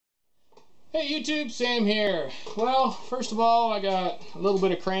Hey YouTube, Sam here. Well, first of all, I got a little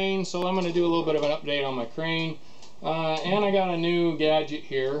bit of crane, so I'm going to do a little bit of an update on my crane. And I got a new gadget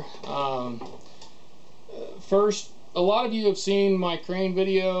here. First, a lot of you have seen my crane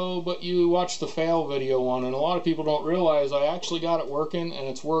video, but you watched the fail video one, and a lot of people don't realize I actually got it working, and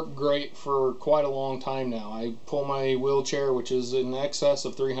it's worked great for quite a long time now. I pull my wheelchair, which is in excess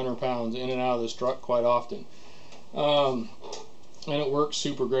of 300 pounds, in and out of this truck quite often. And it works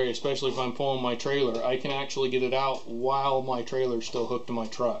super great, especially if I'm pulling my trailer. I can actually get it out while my trailer's still hooked to my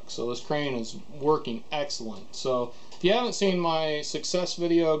truck. So this crane is working excellent. So if you haven't seen my success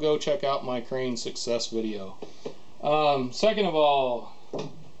video, go check out my crane success video. Second of all,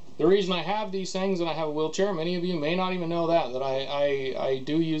 the reason I have these things and I have a wheelchair, many of you may not even know that I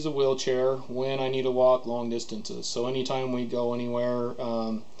do use a wheelchair when I need to walk long distances. So anytime we go anywhere,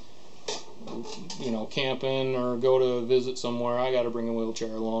 you know, camping or go to visit somewhere, I got to bring a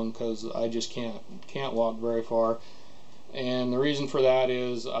wheelchair along because I just can't walk very far. And the reason for that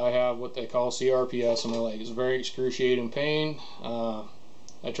is I have what they call CRPS in my leg. It's very excruciating pain.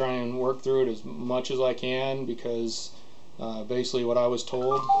 I try and work through it as much as I can because basically what I was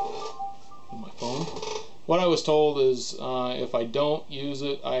told on my phone, what I was told is if I don't use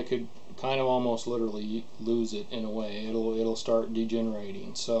it, I could kind of almost literally lose it in a way. It'll start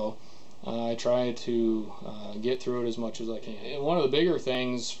degenerating. So I try to get through it as much as I can. And one of the bigger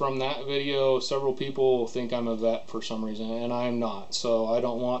things from that video, several people think I'm a vet for some reason, and I'm not. So I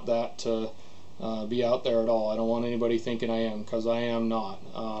don't want that to be out there at all. I don't want anybody thinking I am, because I am not.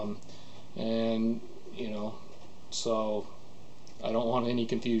 And, you know, so I don't want any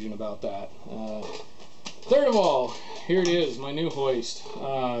confusion about that. Third of all, here it is, my new hoist.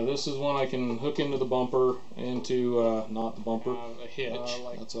 This is one I can hook into the bumper, into, not the bumper, a hitch.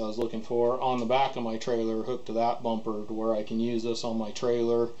 That's what I was looking for. On the back of my trailer, hooked to that bumper to where I can use this on my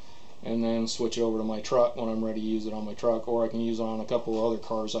trailer and then switch it over to my truck when I'm ready to use it on my truck, or I can use it on a couple of other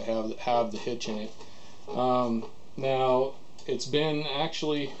cars I have that have the hitch in it. Now, it's been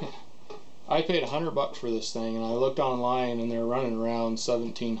actually... I paid $100 for this thing, and I looked online and they're running around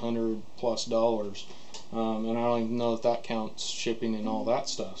 $1,700 plus. And I don't even know if that counts shipping and all that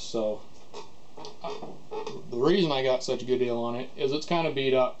stuff. So the reason I got such a good deal on it is it's kind of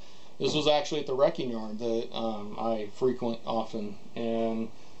beat up. This was actually at the wrecking yard that I frequent often, and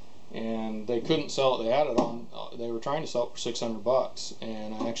they couldn't sell it. They had it on. They were trying to sell it for $600,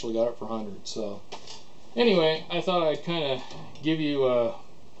 and I actually got it for $100. So anyway, I thought I'd kind of give you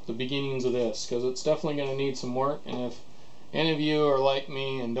the beginnings of this, because it's definitely going to need some work. And if any of you are like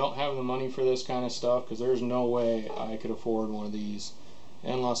me and don't have the money for this kind of stuff, because there's no way I could afford one of these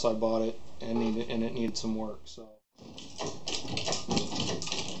unless I bought it and it needed some work. So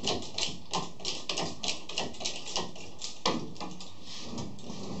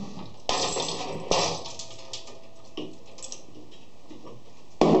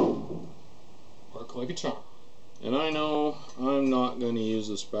work like a charm. And I know I'm not going to use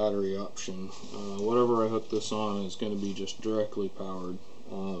this battery option. Whatever I hook this on is going to be just directly powered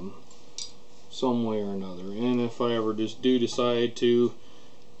some way or another. And if I ever just do decide to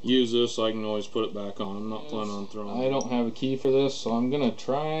use this, I can always put it back on. I'm not planning on throwing it. I don't have a key for this, so I'm going to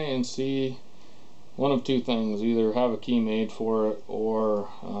try and see one of two things. Either have a key made for it or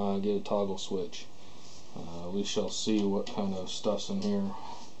get a toggle switch. We shall see what kind of stuff's in here.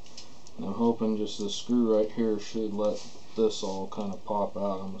 I'm hoping just this screw right here should let this all kind of pop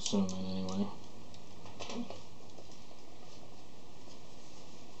out, I'm assuming anyway.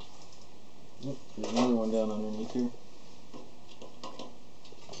 Oop, there's another one down underneath here.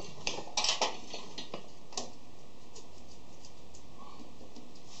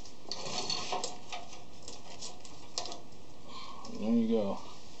 There you go.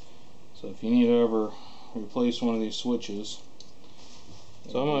 So if you need to ever replace one of these switches,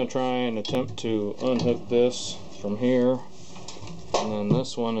 so I'm going to try and attempt to unhook this from here, and then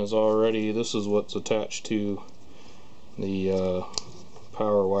this one is already, this is what's attached to the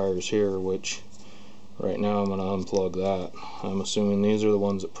power wires here, which right now I'm going to unplug that. I'm assuming these are the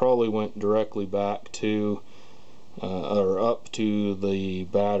ones that probably went directly back to or up to the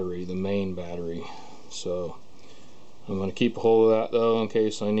battery, the main battery. So I'm going to keep a hold of that though in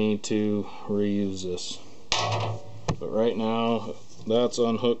case I need to reuse this. But right now that's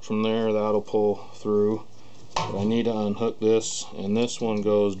unhooked from there, that'll pull through. But I need to unhook this, and this one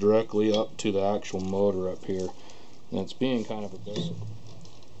goes directly up to the actual motor up here. And it's being kind of a bit.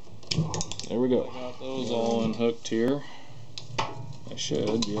 There we go. I got those all unhooked here. I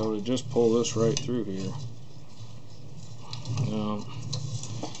should be able to just pull this right through here. Now,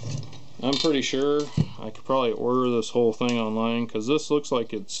 I'm pretty sure I could probably order this whole thing online, because this looks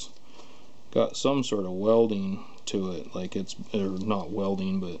like it's got some sort of welding to it, like it's, or not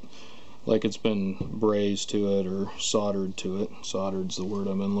welding, but like it's been brazed to it or soldered to it. Soldered's the word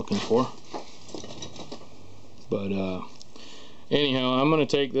I've been looking for. But anyhow, I'm going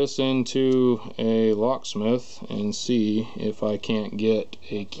to take this into a locksmith and see if I can't get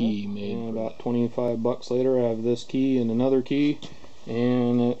a key made. And about 25 bucks later, I have this key and another key,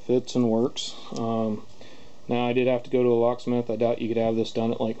 and it fits and works. Now, I did have to go to a locksmith. I doubt you could have this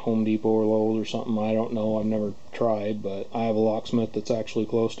done at like Home Depot or Lowe's or something. I don't know. I've never tried, but I have a locksmith that's actually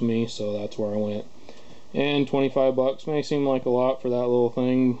close to me, so that's where I went. And 25 bucks may seem like a lot for that little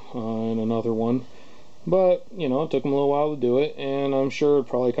thing and another one. But, you know, it took them a little while to do it, and I'm sure it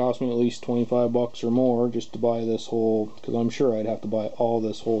probably cost me at least 25 bucks or more just to buy this whole, because I'm sure I'd have to buy all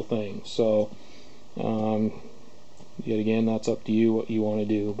this whole thing. So, yet again, that's up to you what you want to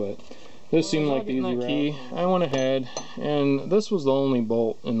do, but this seemed like the easy key. I went ahead, and this was the only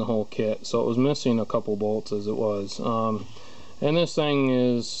bolt in the whole kit, so it was missing a couple bolts as it was. And this thing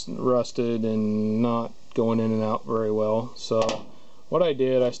is rusted and not going in and out very well, so what I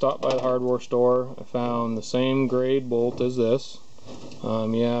did, I stopped by the hardware store. I found the same grade bolt as this.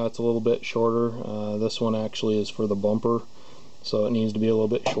 Yeah, it's a little bit shorter. This one actually is for the bumper, so it needs to be a little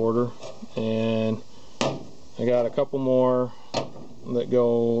bit shorter. And I got a couple more that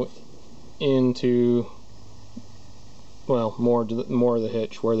go into, well, more of the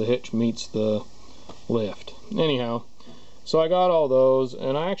hitch, where the hitch meets the lift. Anyhow, so I got all those,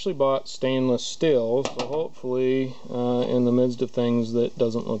 and I actually bought stainless steel, so hopefully in the midst of things that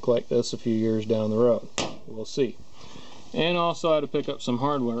doesn't look like this a few years down the road. We'll see. And also I had to pick up some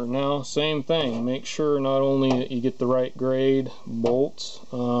hardware. Now, same thing, make sure not only that you get the right grade bolts,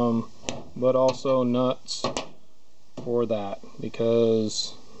 but also nuts for that,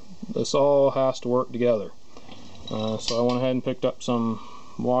 because this all has to work together. So I went ahead and picked up some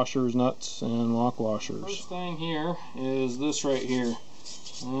washers, nuts, and lock washers. First thing here is this right here.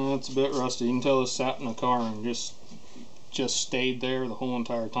 It's a bit rusty. You can tell this sat in the car and just stayed there the whole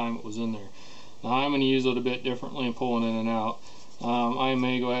entire time it was in there. Now I'm going to use it a bit differently and pull it in and out. I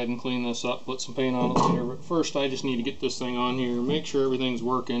may go ahead and clean this up, put some paint on it later, but first I just need to get this thing on here, make sure everything's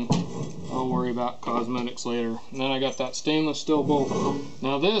working. I'll worry about cosmetics later. And then I got that stainless steel bolt.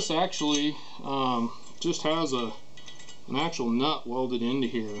 Now this actually just has an actual nut welded into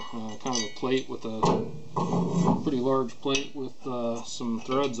here, kind of a plate with a pretty large plate with some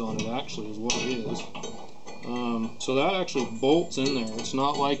threads on it, actually is what it is. So that actually bolts in there. It's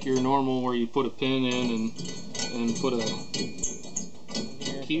not like your normal where you put a pin in and put a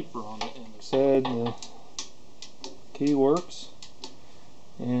keeper on it. And it said the key works,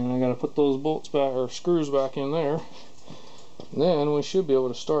 and I got to put those bolts back, or screws back in there. Then we should be able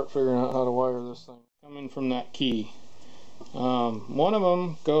to start figuring out how to wire this thing. Coming from that key. One of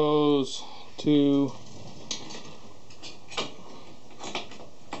them goes to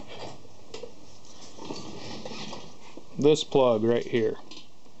this plug right here,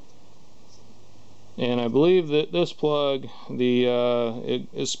 and I believe that this plug, it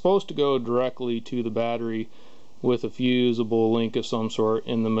is supposed to go directly to the battery with a fusible link of some sort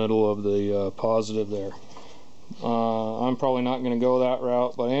in the middle of the positive there. I'm probably not going to go that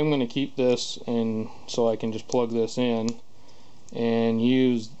route, but I am going to keep this, and so I can just plug this in and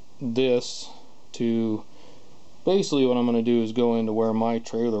use this to, basically what I'm going to do is go into where my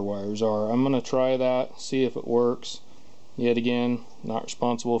trailer wires are. I'm going to try that, see if it works. Yet again, not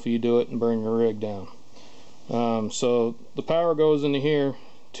responsible if you do it and burn your rig down. So the power goes into here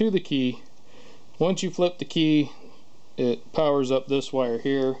to the key. Once you flip the key, it powers up this wire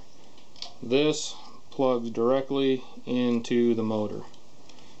here. This plugs directly into the motor.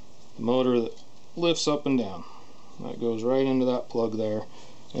 The motor that lifts up and down. That goes right into that plug there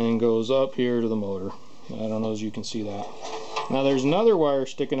and goes up here to the motor. I don't know if you can see that. Now there's another wire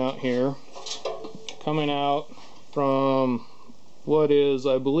sticking out here, coming out from what is,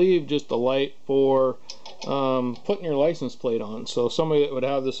 I believe, just a light for putting your license plate on. So somebody that would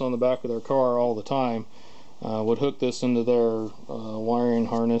have this on the back of their car all the time would hook this into their wiring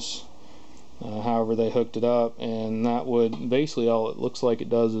harness, however they hooked it up, and that would basically, all it looks like it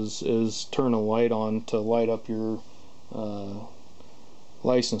does is turn a light on to light up your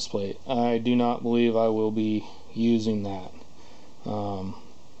license plate. I do not believe I will be using that,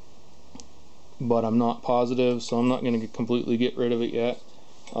 but I'm not positive, so I'm not going to completely get rid of it yet,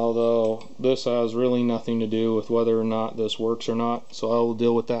 although this has really nothing to do with whether or not this works or not, so I will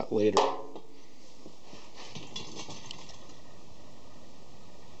deal with that later.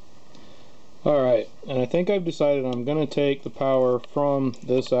 Alright, and I think I've decided I'm going to take the power from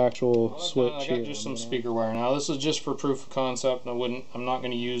this actual switch here. I got just some speaker wire. Now this is just for proof of concept, and I'm not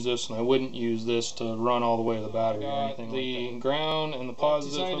going to use this, and I wouldn't use this to run all the way to the battery or anything like that. The ground and the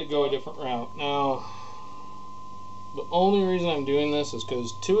positive, I decided to go a different route. Now, the only reason I'm doing this is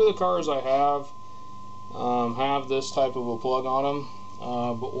because two of the cars I have this type of a plug on them,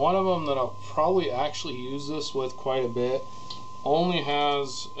 but one of them that I'll probably actually use this with quite a bit only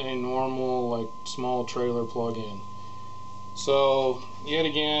has a normal, like, small trailer plug-in. So yet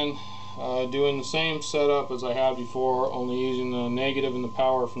again, doing the same setup as I had before, only using the negative and the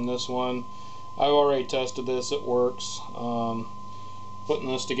power from this one. I've already tested this, it works.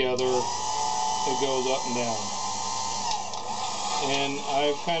 Putting this together, it goes up and down, and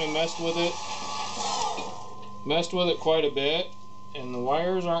I've kind of messed with it quite a bit, and the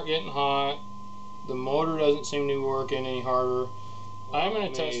wires aren't getting hot. The motor doesn't seem to be working any harder. I'm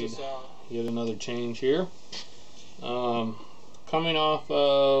going to test this out. Yet another change here. Coming off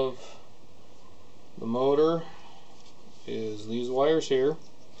of the motor is these wires here,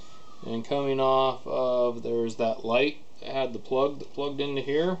 and coming off of, there's that light that had the plug that plugged into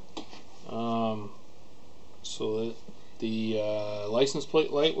here, so that the license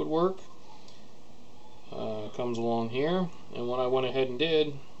plate light would work. Comes along here, and what I went ahead and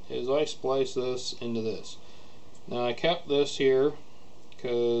did is I spliced this into this. Now I kept this here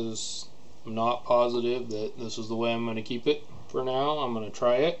because I'm not positive that this is the way I'm going to keep it for now. I'm going to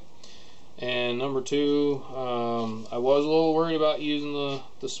try it. And number two, I was a little worried about using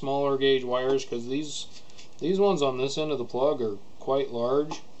the smaller gauge wires, because these ones on this end of the plug are quite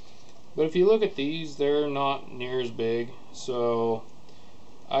large. But if you look at these, they're not near as big. So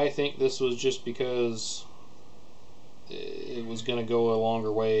I think this was just because it was going to go a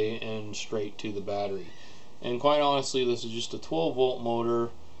longer way and straight to the battery. And quite honestly, this is just a 12-volt motor,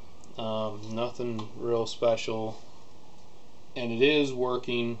 nothing real special, and it is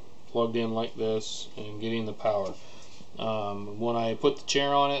working plugged in like this and getting the power. When I put the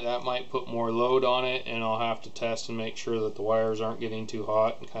chair on it, that might put more load on it, and I'll have to test and make sure that the wires aren't getting too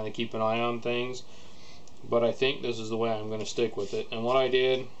hot and kind of keep an eye on things. But I think this is the way I'm going to stick with it. And what I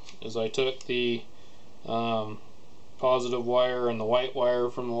did is I took the positive wire and the white wire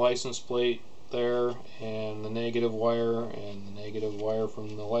from the license plate there, and the negative wire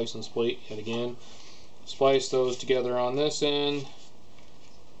from the license plate yet again, splice those together on this end,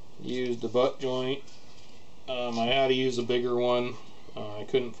 used the butt joint. I had to use a bigger one. I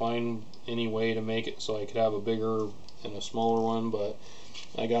couldn't find any way to make it so I could have a bigger and a smaller one, but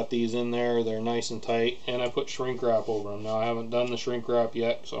I got these in there. They're nice and tight, and I put shrink wrap over them. Now I haven't done the shrink wrap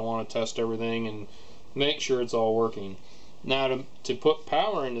yet, so I want to test everything and make sure it's all working. Now to put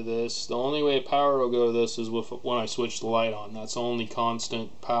power into this, the only way power will go to this is when I switch the light on. That's the only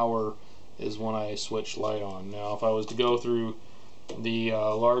constant power, is when I switch light on. Now if I was to go through the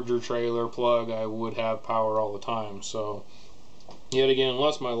larger trailer plug, I would have power all the time. So yet again,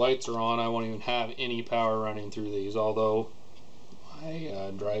 unless my lights are on, I won't even have any power running through these, although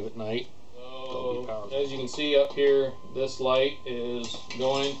I drive at night. So as you can see up here, this light is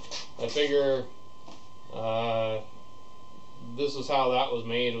going. I figure this is how that was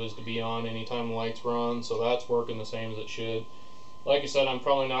made, was to be on anytime the lights were on, so that's working the same as it should. Like I said, I'm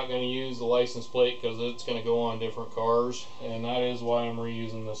probably not going to use the license plate because it's going to go on different cars, and that is why I'm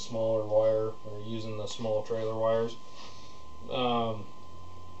reusing the smaller wire, or using the small trailer wires.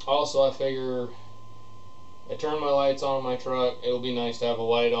 Also, I figure I turn my lights on in my truck, it'll be nice to have a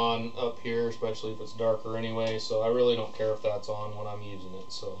light on up here, especially if it's darker anyway, so I really don't care if that's on when I'm using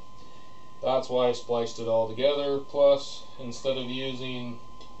it. So that's why I spliced it all together. Plus, instead of using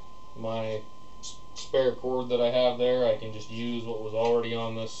my spare cord that I have there, I can just use what was already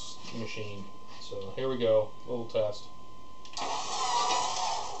on this machine. So here we go, a little test.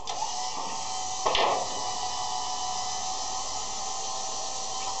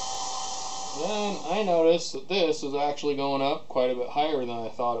 Then I noticed that this is actually going up quite a bit higher than I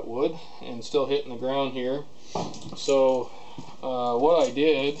thought it would, and still hitting the ground here. So what I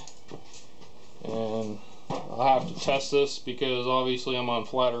did, and I'll have to test this because obviously I'm on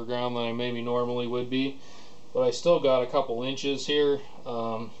flatter ground than I maybe normally would be, but I still got a couple inches here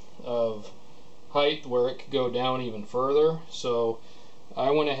of height where it could go down even further. So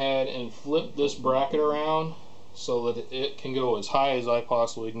I went ahead and flipped this bracket around so that it can go as high as I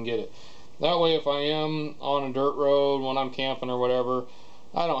possibly can get it. That way, if I am on a dirt road when I'm camping or whatever,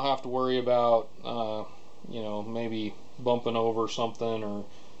 I don't have to worry about you know, maybe bumping over something or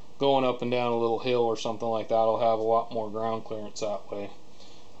going up and down a little hill or something like that. I'll have a lot more ground clearance that way.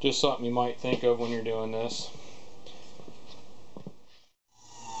 Just something you might think of when you're doing this.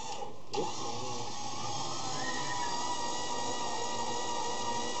 Oops.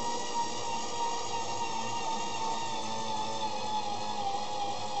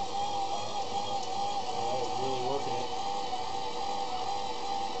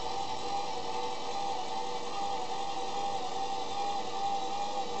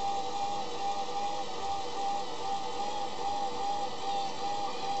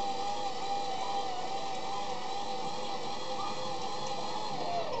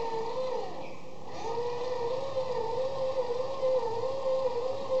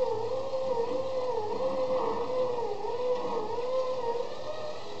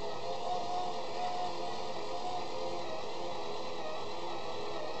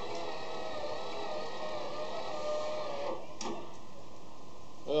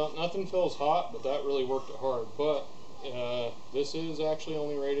 nothing feels hot, but that really worked it hard. But this is actually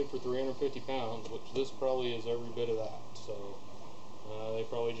only rated for 350 pounds, which this probably is every bit of that. So they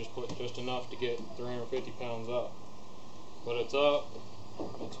probably just put just enough to get 350 pounds up. But it's up,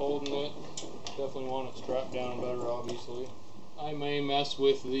 it's holding it. Definitely want it strapped down better, obviously. I may mess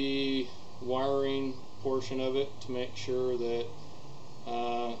with the wiring portion of it to make sure that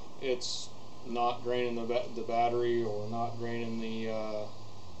it's not draining the battery or not draining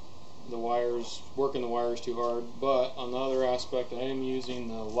the wires, working the wires too hard. But on the other aspect, I am using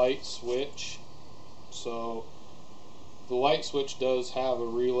the light switch. So the light switch does have a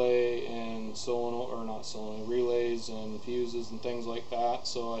relay and relays and fuses and things like that.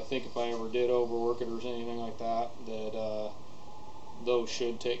 So I think if I ever did overwork it or anything like that, those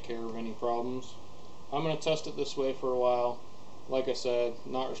should take care of any problems. I'm going to test it this way for a while. Like I said,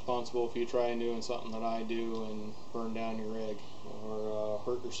 not responsible if you try and doing something that I do and burn down your rig or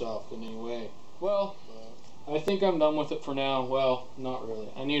hurt yourself in any way. Well, I think I'm done with it for now. Well, not really.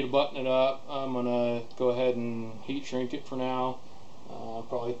 I need to button it up. I'm going to go ahead and heat shrink it for now.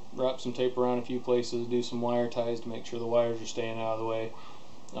 Probably wrap some tape around a few places, do some wire ties to make sure the wires are staying out of the way.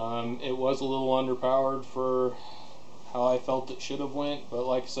 It was a little underpowered for how I felt it should have went, but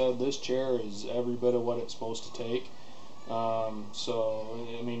like I said, this chair is every bit of what it's supposed to take. So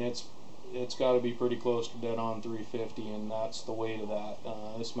I mean, it's got to be pretty close to dead on 350, and that's the weight of that.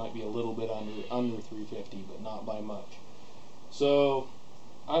 This might be a little bit under 350, but not by much. So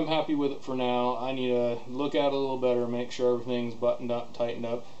I'm happy with it for now. I need to look at it a little better, make sure everything's buttoned up, tightened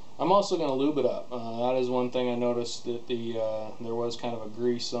up. I'm also going to lube it up. That is one thing I noticed, that there was kind of a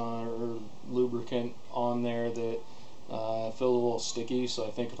grease on or lubricant on there that I feel a little sticky, so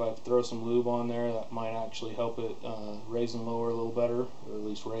I think if I throw some lube on there, that might actually help it raise and lower a little better, or at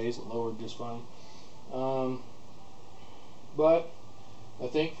least raise it, lowered just fine. But I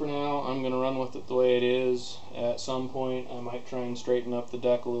think for now I'm going to run with it the way it is. At some point I might try and straighten up the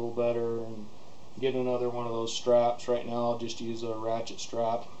deck a little better and get another one of those straps. Right now I'll just use a ratchet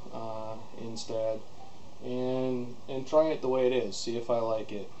strap instead, and try it the way it is, see if I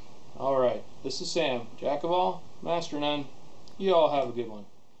like it. Alright, this is Sam, Jack of all, Master none. You all have a good one.